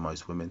annoyance to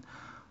most women,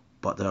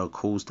 but there are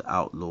calls to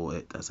outlaw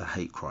it as a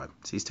hate crime.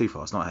 See, it's too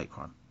far. It's not a hate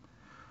crime.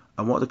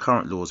 And what are the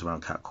current laws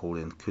around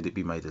catcalling? Could it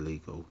be made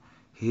illegal?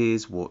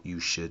 Here's what you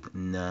should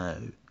know.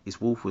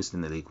 Is wolf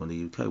whistling illegal in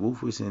the UK?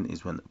 Wolf whistling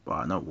is when...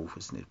 not wolf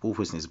whistling. Wolf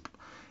whistling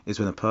is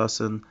when a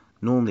person,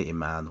 normally a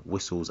man,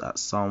 whistles at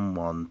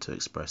someone to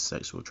express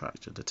sexual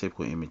attraction. The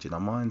typical image in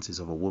our minds is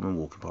of a woman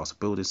walking past a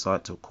building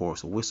site to a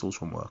chorus of whistles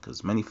from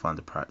workers. Many find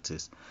the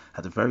practice,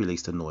 at the very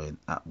least, annoying,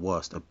 at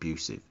worst,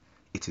 abusive.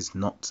 It is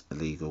not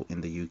illegal in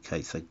the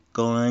UK. So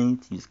guys,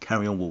 you just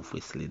carry on wolf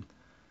whistling.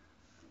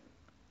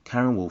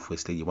 Carry on wolf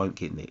whistling, you won't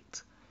get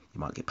nicked. You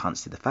might get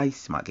punched in the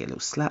face, you might get a little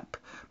slap,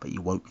 but you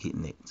won't get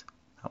nicked.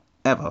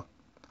 However,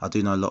 I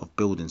do know a lot of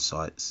building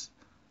sites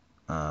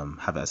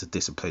have it as a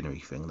disciplinary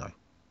thing though.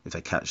 If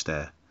they catch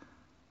the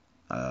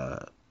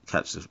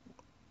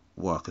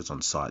workers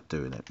on site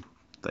doing it,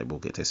 they will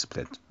get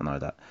disciplined. I know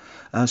that.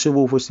 Should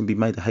wolf whistling be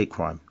made a hate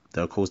crime?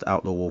 There are calls to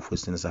outlaw wolf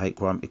whistling as a hate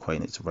crime,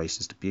 equating it to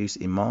racist abuse.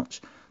 In March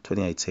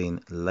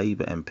 2018,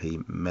 Labour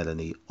MP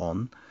Melanie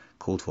On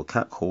called for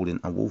catcalling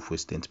and wolf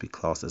whistling to be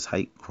classed as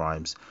hate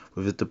crimes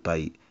with a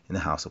debate in the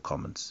House of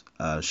Commons.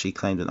 She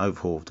claimed an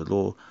overhaul of the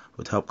law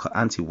would help cut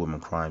anti-woman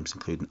crimes,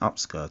 including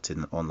upskirting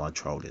and online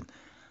trolling.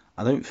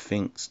 I don't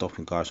think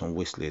stopping guys from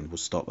whistling will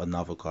stop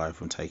another guy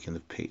from taking a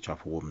picture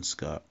up a woman's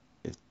skirt.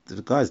 If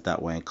the guy's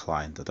that way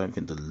inclined, I don't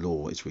think the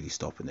law is really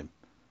stopping him.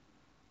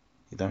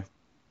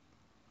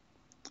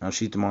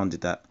 She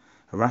demanded that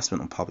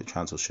harassment on public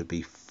transport should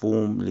be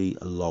formally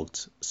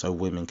logged so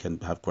women can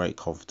have great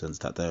confidence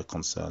that their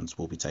concerns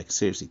will be taken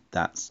seriously.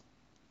 That's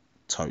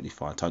totally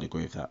fine. Totally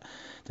agree with that.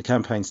 The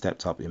campaign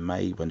stepped up in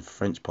May when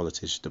French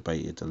politicians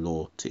debated the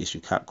law to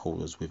issue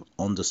catcallers with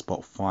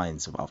on-the-spot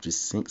fines of up to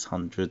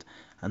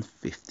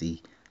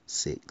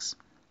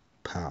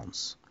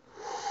 £656.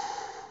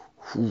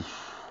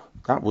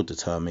 That would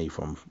deter me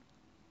from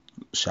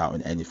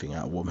shouting anything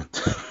at a woman.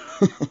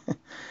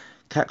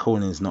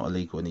 Catcalling is not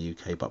illegal in the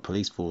UK, but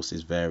police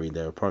forces vary in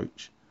their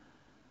approach.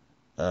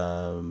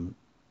 Yeah,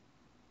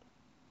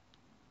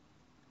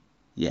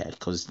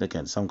 because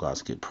again, some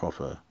guys get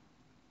proper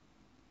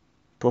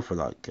they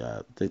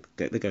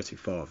go too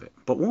far with it.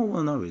 But what I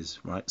want to know is,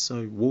 right,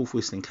 so wolf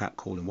whistling,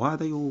 catcalling, why are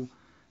they all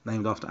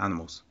named after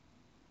animals?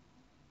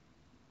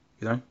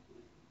 How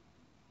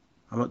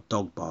about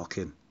dog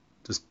barking?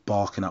 Just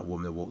barking at a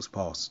woman that walks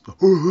past.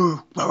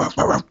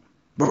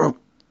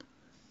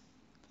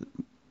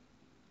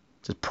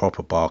 Just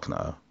proper barking at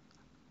her.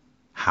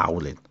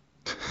 Howling.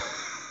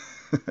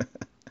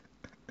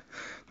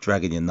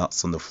 Dragging your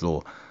nuts on the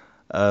floor.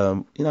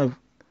 Ball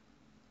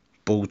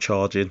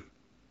charging.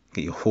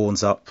 Get your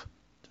horns up.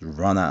 Just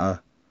run at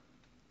her.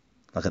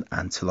 Like an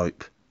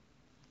antelope.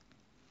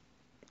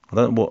 I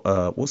don't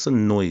know what's the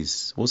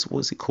noise?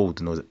 What's it called?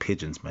 The noise that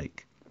pigeons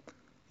make?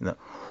 That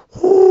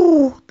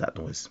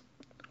noise.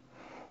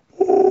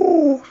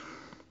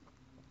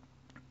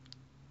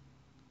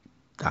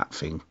 That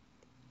thing.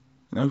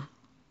 What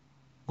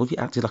if you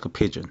acted like a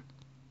pigeon?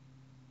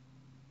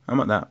 How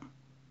about that?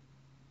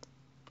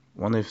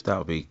 I wonder if that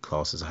would be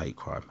classed as a hate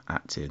crime,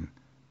 acting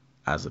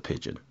as a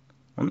pigeon.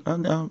 Let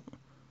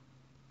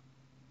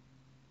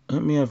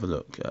me have a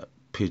look at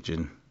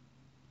pigeon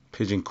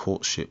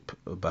courtship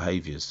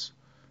behaviours.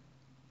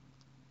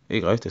 Here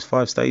you go. There's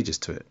 5 stages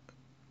to it.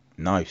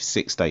 No,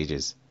 6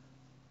 stages.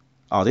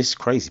 Oh, this is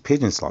crazy.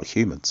 Pigeons like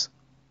humans.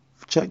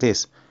 Check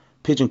this.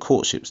 Pigeon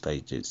courtship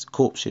stages.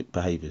 Courtship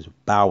behaviours.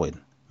 Bowing.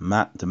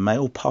 The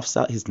male puffs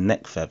out his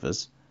neck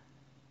feathers.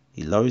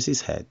 He lowers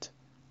his head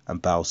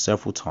and bows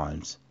several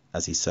times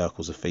as he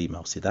circles a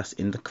female. See, that's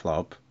in the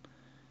club.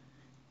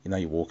 You know,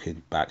 you're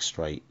walking back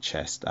straight,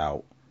 chest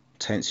out,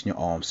 tensing your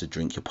arms to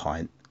drink your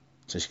pint,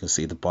 so you can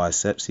see the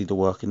biceps, see the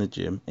work in the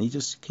gym, and you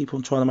just keep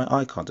on trying to make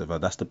eye contact with her.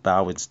 That's the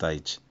bowing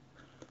stage.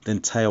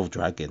 Then tail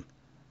dragging.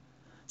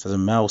 So the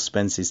male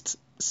spreads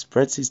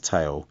his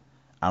tail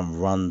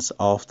and runs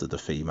after the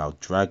female,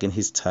 dragging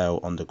his tail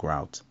on the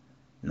ground.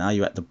 Now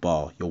you're at the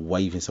bar, you're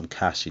waving some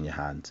cash in your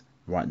hand,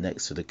 right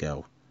next to the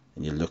girl,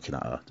 and you're looking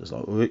at her, just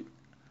like, look,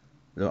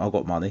 I've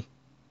got money.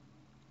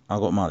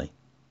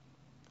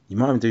 You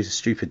might even do a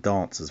stupid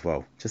dance as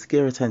well, just to get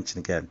her attention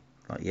again.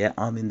 Like, yeah,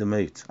 I'm in the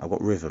mood, I've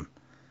got rhythm.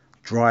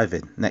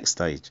 Driving, next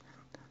stage.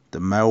 The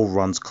male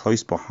runs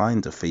close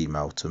behind the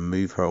female to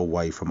move her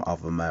away from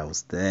other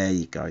males. There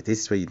you go.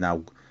 This is where you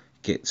now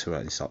get to her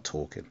and start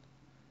talking.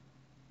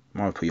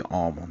 You might put your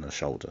arm on her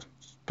shoulder.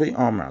 Put your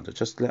arm around her.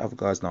 Just let other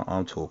guys know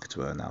I'm talking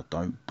to her now.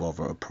 Don't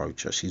bother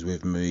approach her. She's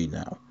with me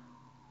now.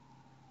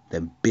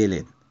 Then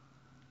billing.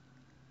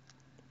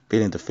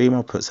 The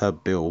female puts her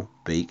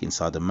beak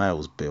inside the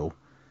male's bill.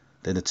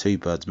 Then the two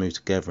birds move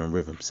together in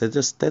rhythm. So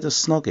they're just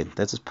snogging.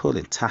 They're just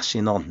pulling,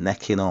 tashing on,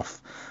 necking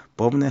off,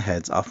 bobbing their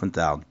heads up and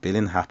down.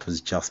 Billing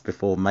happens just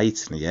before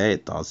mating. Yeah,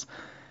 it does.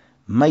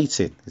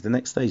 Mating is the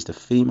next stage. The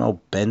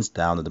female bends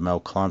down and the male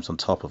climbs on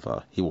top of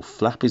her. He will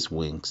flap his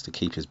wings to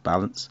keep his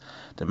balance.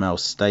 The male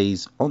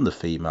stays on the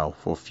female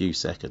for a few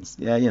seconds.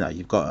 Yeah, you know,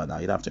 you've got her now.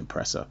 You don't have to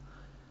impress her.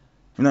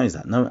 You notice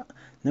that?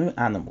 No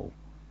animal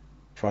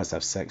tries to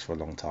have sex for a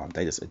long time.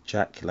 They just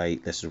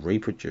ejaculate, let's just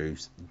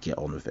reproduce, get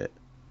on with it.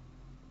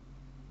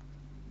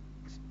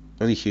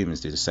 Only humans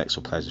do the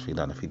sexual pleasure thing,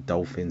 don't they? I think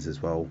dolphins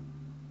as well,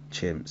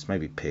 chimps,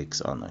 maybe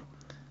pigs, I don't know.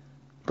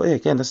 But yeah,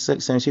 again, that's the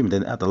same as human.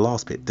 Then at the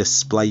last bit,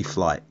 display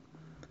flight.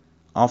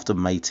 After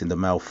mating, the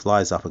male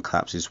flies up and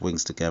claps his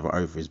wings together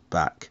over his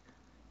back.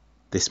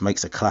 This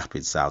makes a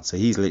clapping sound. So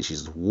he's literally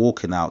just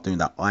walking out doing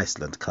that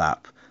Iceland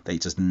clap. They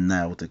just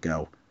nailed the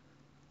girl.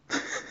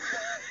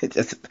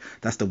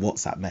 That's the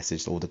WhatsApp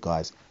message to all the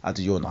guys. How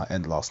did your night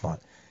end last night?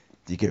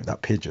 Did you give it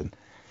that pigeon?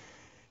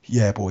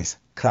 Yeah, boys,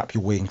 clap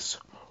your wings.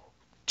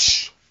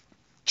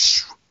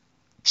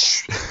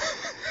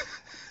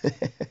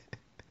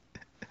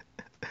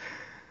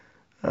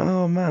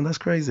 Oh man, that's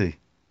crazy.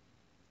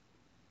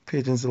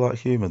 Pigeons are like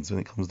humans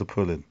when it comes to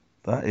pulling.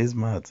 That is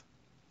mad.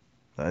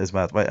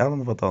 Wait, how long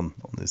have I done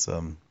on this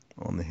on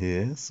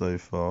here so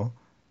far?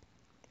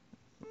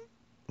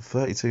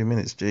 32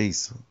 minutes,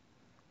 jeez.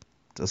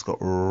 Just got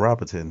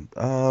rabbiting.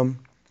 Do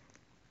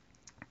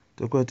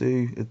I go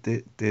do a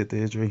Dear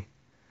Deirdre?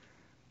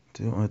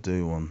 Do I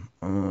do one?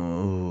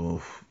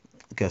 Oh,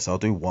 I guess I'll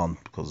do one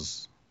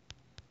because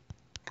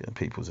getting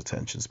people's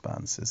attention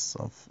spans is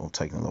I've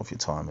taken a lot of your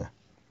time here,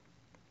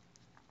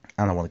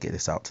 and I want to get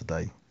this out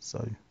today.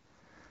 So,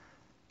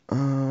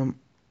 there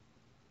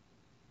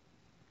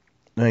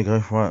you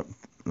go. Right,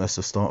 let's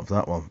just start with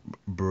that one.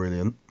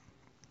 Brilliant.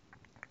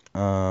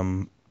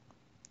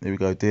 Here we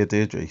go. Dear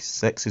Deirdre,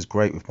 sex is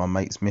great with my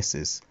mate's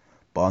missus,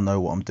 but I know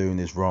what I'm doing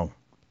is wrong.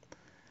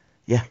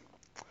 Yeah.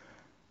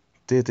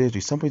 Dear Deirdre,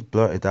 somebody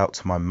blurted out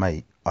to my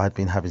mate I had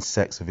been having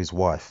sex with his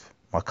wife.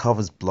 My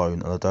cover's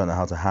blown and I don't know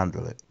how to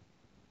handle it.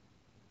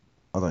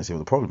 I don't see what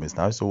the problem is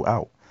now. It's all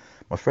out.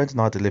 My friend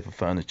and I deliver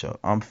furniture.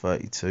 I'm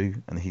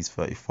 32 and he's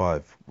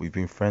 35. We've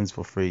been friends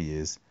for 3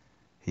 years.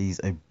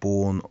 He's a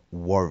born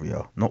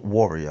warrior. Not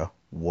warrior,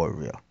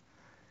 warrior.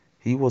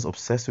 He was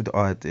obsessed with the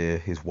idea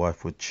his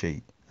wife would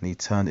cheat, and he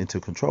turned into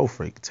a control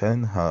freak,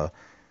 telling her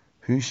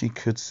who she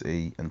could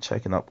see and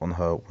checking up on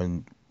her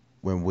when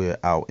we're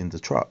out in the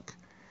truck.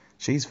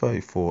 She's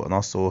 34 and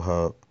I saw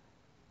her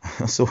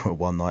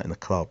one night in a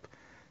club.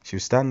 She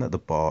was standing at the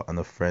bar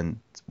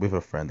with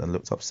her friend and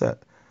looked upset.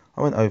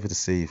 I went over to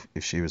see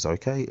if she was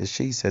okay, as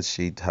she said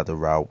she'd had a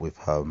row with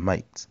her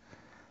mate.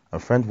 Her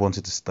friend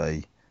wanted to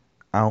stay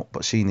out,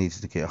 but she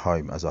needed to get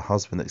home as her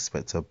husband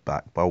expected her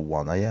back by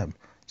 1 a.m.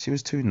 She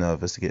was too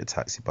nervous to get a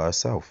taxi by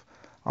herself.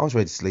 I was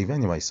ready to leave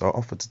anyway, so I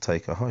offered to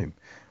take her home.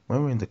 When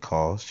we were in the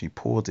car, she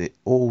poured it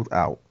all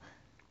out.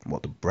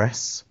 What, the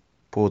breasts?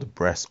 Poured the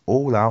breasts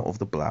all out of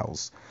the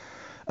blouse.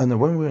 And then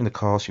when we were in the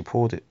car, she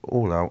poured it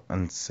all out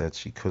and said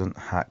she couldn't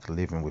hack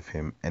living with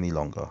him any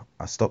longer.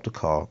 I stopped the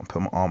car and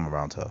put my arm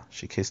around her.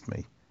 She kissed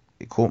me.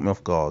 It caught me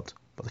off guard,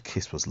 but the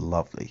kiss was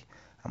lovely,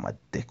 and my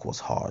dick was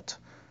hard.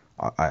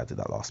 I added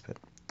that last bit.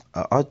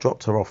 I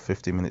dropped her off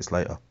 15 minutes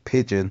later.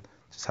 Pigeon,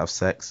 just have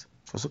sex.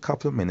 Just a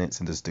couple of minutes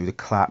and just do the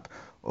clap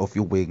of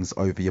your wings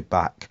over your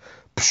back.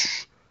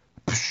 Psh,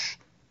 psh.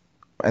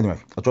 Anyway,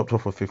 I dropped her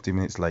off 15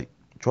 minutes late.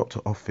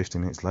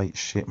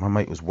 Shit, my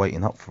mate was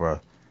waiting up for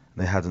her.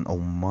 They had an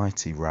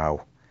almighty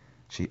row.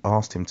 She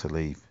asked him to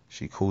leave.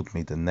 She called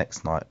me the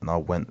next night and I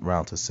went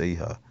round to see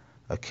her.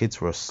 Her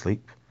kids were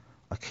asleep.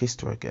 I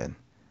kissed her again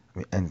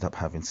We ended up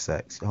having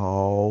sex.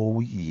 Oh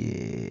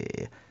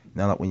yeah.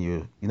 Like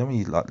when when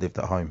you like lived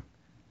at home,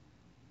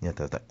 you had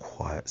to have that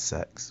quiet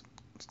sex,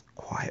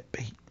 quiet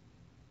beat.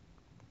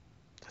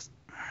 Just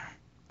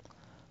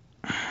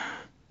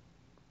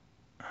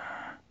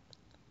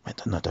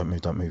wait, no,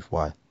 don't move.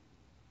 Why?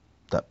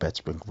 That bed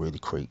spring really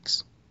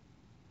creaks.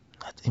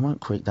 It won't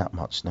creak that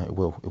much. No, it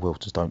will. It will.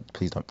 Just don't.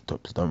 Please don't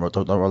roll.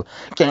 Don't roll.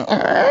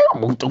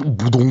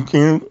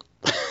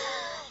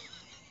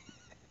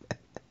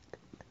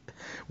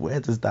 Where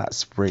does that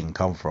spring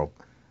come from?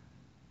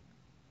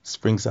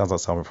 Spring sounds like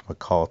something from a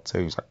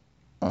cartoon. It's like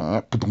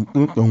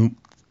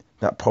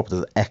that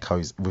probably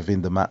echoes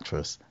within the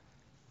mattress.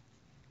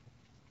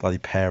 Bloody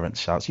parent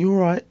shouts, "You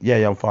alright?"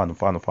 Yeah, I'm fine. I'm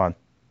fine. I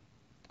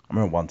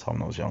remember one time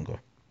when I was younger.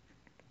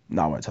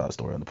 No, I won't tell that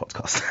story on the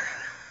podcast.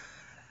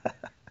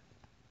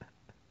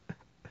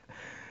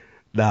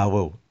 Nah, I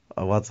will.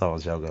 One time I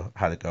was younger, I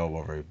had a girl in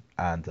my room,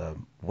 and for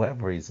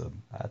whatever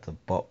reason, I had a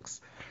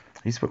box.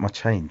 I used to put my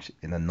change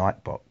in a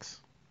night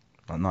box,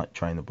 a night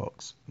trainer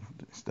box.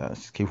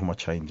 Just keep all my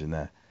change in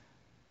there.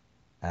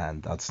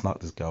 And I'd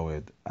snuck this girl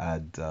in,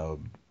 and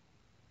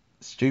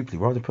stupidly,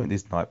 rather than putting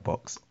this night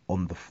box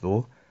on the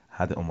floor, I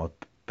had it on my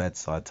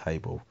bedside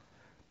table.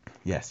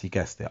 Yes, you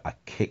guessed it. I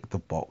kicked the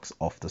box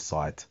off the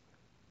side.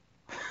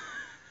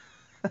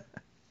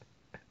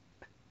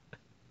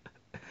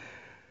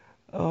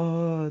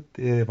 Oh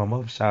dear, my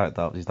mum shouted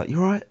up. She's like,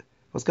 "You alright?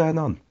 What's going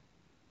on?"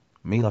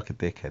 Me like a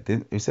dickhead.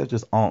 Didn't instead of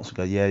just answer,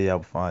 go, "Yeah,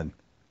 I'm fine."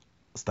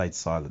 Stayed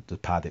silent,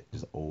 just pad it.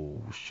 Just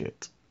oh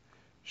shit,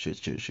 shit,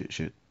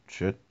 shit.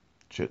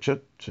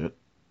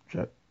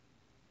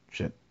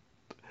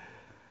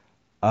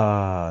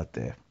 Ah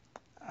dear.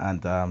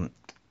 And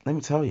let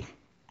me tell you,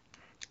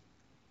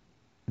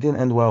 it didn't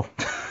end well.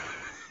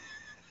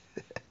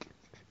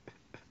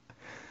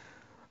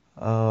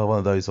 One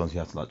of those ones you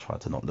have to like try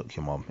to not look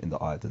your mum in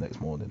the eye the next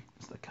morning.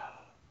 It's like,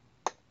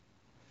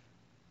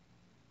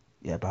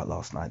 yeah, about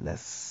last night.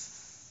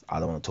 I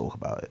don't want to talk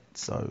about it.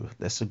 So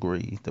let's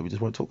agree that we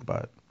just won't talk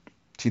about it.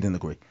 She didn't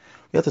agree.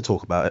 We had to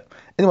talk about it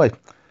anyway.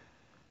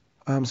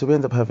 So we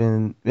end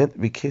up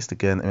we kissed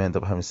again and we end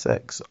up having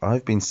sex.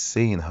 I've been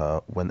seeing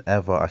her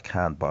whenever I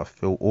can, but I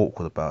feel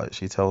awkward about it.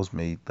 She tells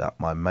me that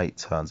my mate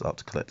turns up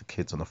to collect the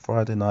kids on a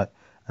Friday night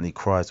and he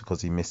cries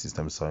because he misses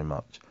them so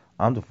much.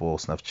 I'm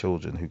divorced and have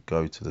children who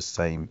go to the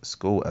same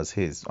school as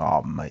his.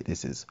 Oh, mate,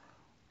 this is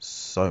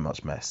so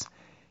much mess.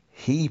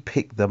 He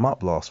picked them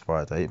up last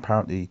Friday.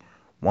 Apparently,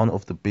 one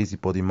of the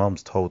busybody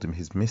mums told him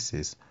his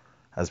missus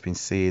has been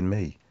seeing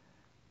me.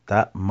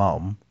 That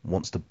mum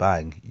wants to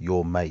bang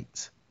your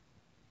mate.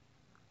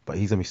 But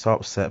he's going to be so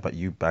upset about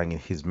you banging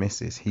his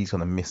missus, he's going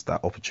to miss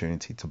that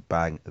opportunity to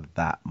bang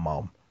that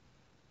mum.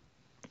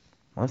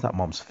 Why is that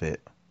mum's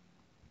fit?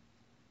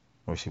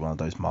 Or is she one of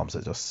those mums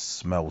that just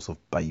smells of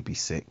baby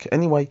sick?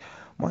 Anyway,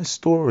 my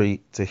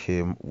story to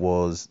him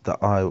was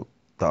that I'm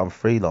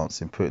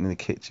freelancing, putting in the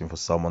kitchen for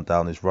someone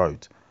down his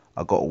road.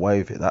 I got away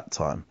with it that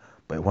time,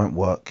 but it won't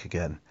work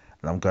again,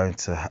 and I'm going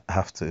to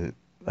have to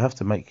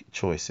make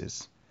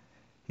choices.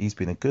 He's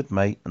been a good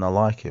mate and I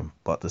like him,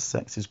 but the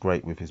sex is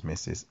great with his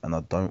missus and I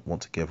don't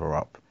want to give her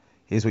up.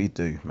 Here's what you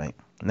do, mate.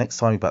 Next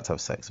time you're about to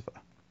have sex with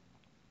her,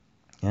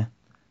 yeah?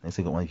 Next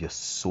time you got one of your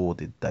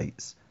sordid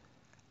dates,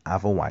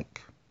 have a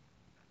wank.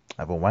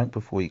 Have a wank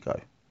before you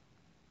go.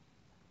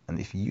 And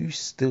if you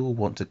still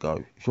want to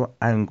go, if you're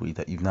angry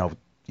that you've now,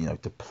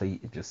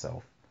 depleted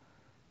yourself,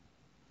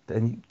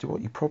 then you do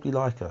what you probably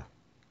like her.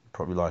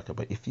 Probably like her.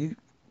 But if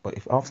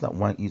after that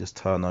wank you just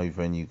turn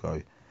over and you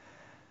go,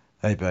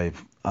 "Hey babe,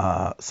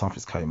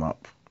 something's came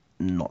up,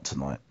 not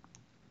tonight,"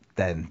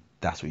 then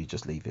that's where you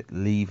just leave it.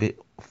 Leave it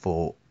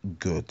for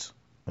good.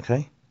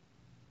 Okay?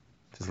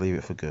 Just leave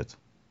it for good.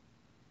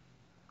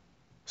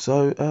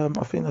 So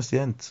I think that's the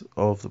end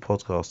of the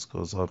podcast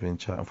because I've been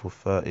chatting for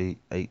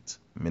 38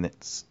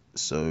 minutes.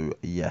 So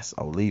yes,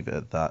 I'll leave it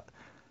at that.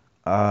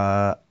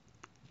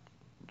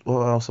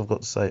 What else I've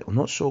got to say? I'm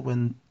not sure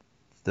when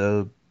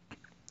the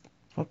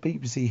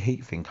BBC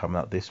Heat thing coming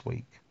out this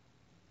week.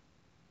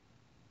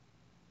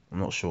 I'm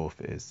not sure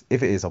if it is.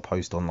 If it is, I'll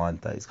post online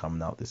that it's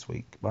coming out this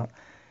week. But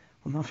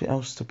well, nothing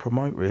else to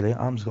promote really.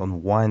 I'm just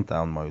on wind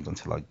down mode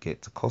until I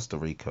get to Costa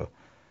Rica.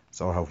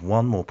 So I'll have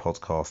one more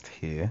podcast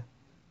here.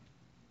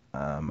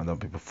 And I'll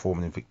be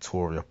performing in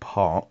Victoria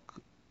Park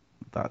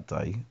that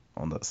day,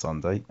 on that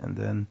Sunday. And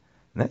then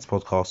the next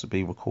podcast will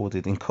be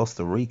recorded in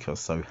Costa Rica.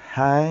 So,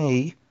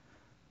 hey,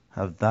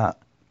 have that.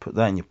 Put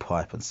that in your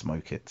pipe and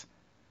smoke it.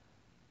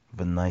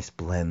 With a nice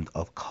blend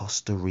of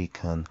Costa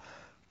Rican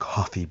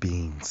coffee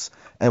beans.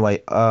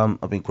 Anyway, I've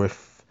been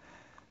Griff.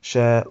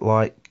 Share,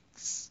 like,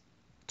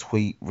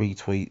 tweet,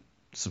 retweet,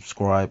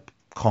 subscribe,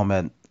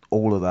 comment,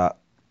 all of that.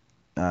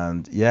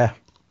 And yeah,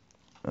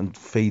 and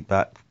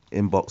feedback,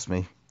 inbox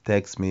me,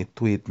 text me,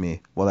 tweet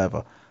me,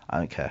 whatever. I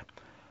don't care.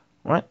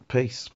 All right, peace.